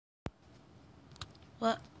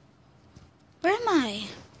What? Where am I?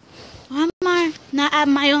 Why am I not at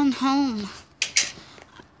my own home?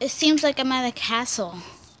 It seems like I'm at a castle.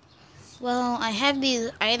 Well, I have these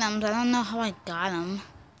items. I don't know how I got them.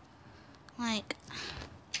 Like,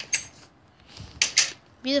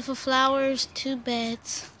 beautiful flowers, 2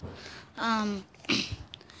 beds. I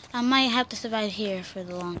might have to survive here for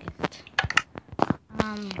the longest.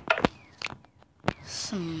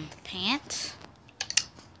 Some pants,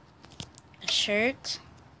 a shirt,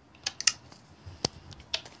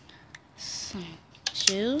 some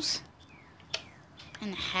shoes,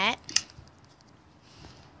 and a hat.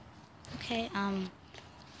 Okay,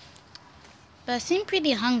 but I seem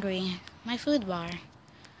pretty hungry. My food bar.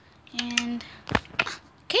 And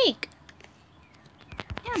cake.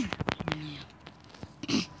 Yum.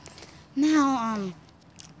 Now,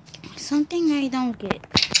 something I don't get.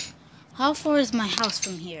 How far is my house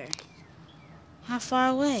from here? How far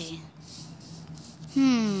away?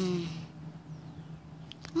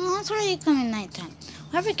 Oh, it's already coming nighttime.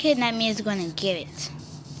 Whoever kidnapped me is gonna get it.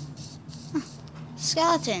 Huh.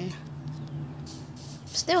 Skeleton.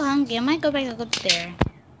 Still hungry. I might go back up there.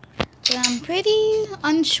 But I'm pretty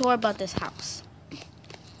unsure about this house.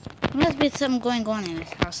 There must be something going on in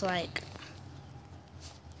this house, like,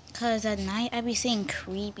 cause at night I be seeing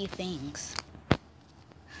creepy things.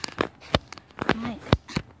 Like,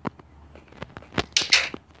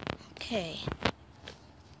 okay.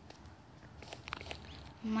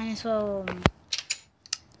 Might as well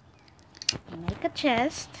make a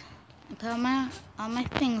chest and put all my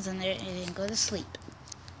things in there and then go to sleep.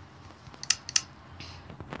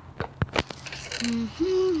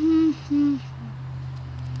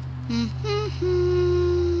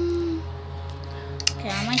 Okay,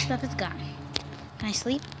 all my stuff is gone. Can I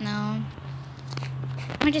sleep? No.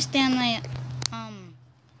 I might just stay on my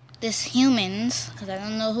this humans, because I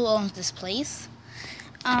don't know who owns this place.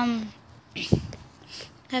 I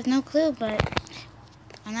have no clue, but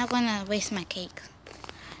I'm not gonna waste my cake.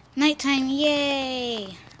 Nighttime,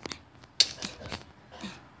 yay!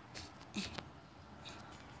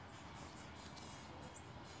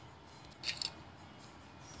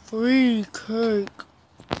 Free cake.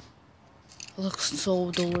 Looks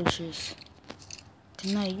so delicious.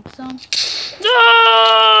 Can I eat some?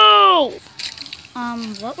 No!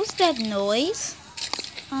 What was that noise?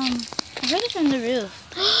 I heard it from the roof.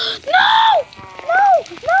 No! No!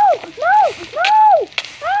 No! No! No!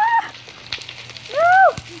 Ah! No!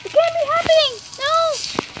 It can't be happening! No!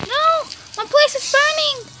 No! My place is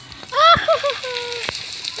burning! Ah!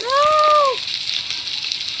 No!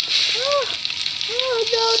 Oh! Oh,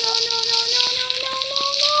 no, no, no, no, no, no, no, no,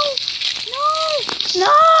 no, no,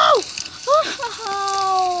 no! Oh!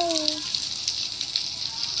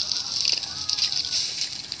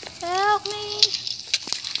 Help me!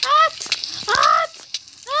 Hot! Hot!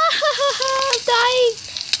 I'm dying!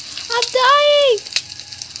 I'm dying!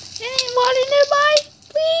 Any water nearby?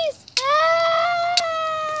 Please! Ah!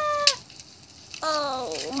 Oh!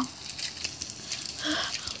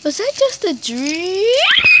 Was that just a dream?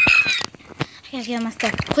 I gotta get my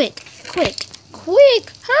stuff. Quick! Quick!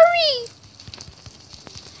 Quick! Hurry!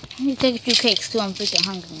 I need to take a few cakes too. I'm freaking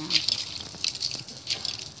hungry now.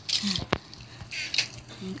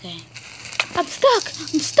 Okay. I'm stuck!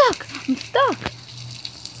 I'm stuck! I'm stuck!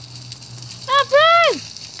 Ah, run!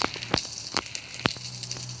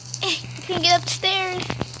 I can't get upstairs.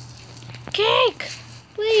 Cake!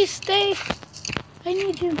 Please stay. I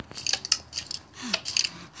need you.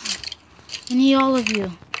 I need all of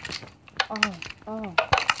you. Oh.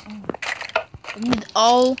 I need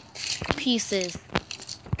all pieces.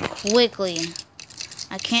 Quickly.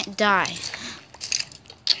 I can't die.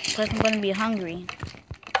 Plus I'm gonna be hungry.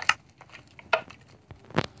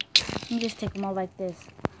 Let me just take them all like this.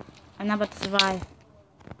 I'm not about to survive.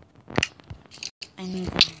 I need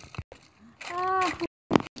them. Ah.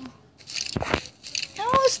 No,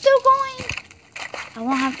 it's still going. I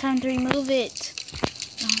won't have time to remove it.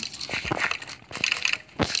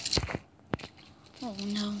 Oh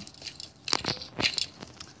no.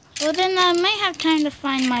 Well then I might have time to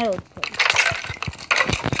find my old place.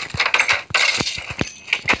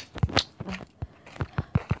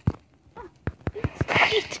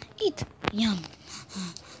 Eat. Yum.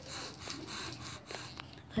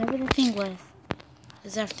 Whoever the thing was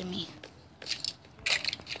is after me.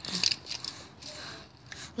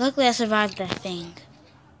 Luckily I survived that thing.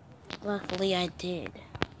 Luckily I did.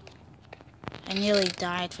 I nearly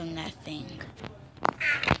died from that thing.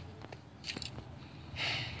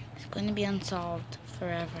 It's going to be unsolved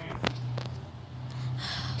forever.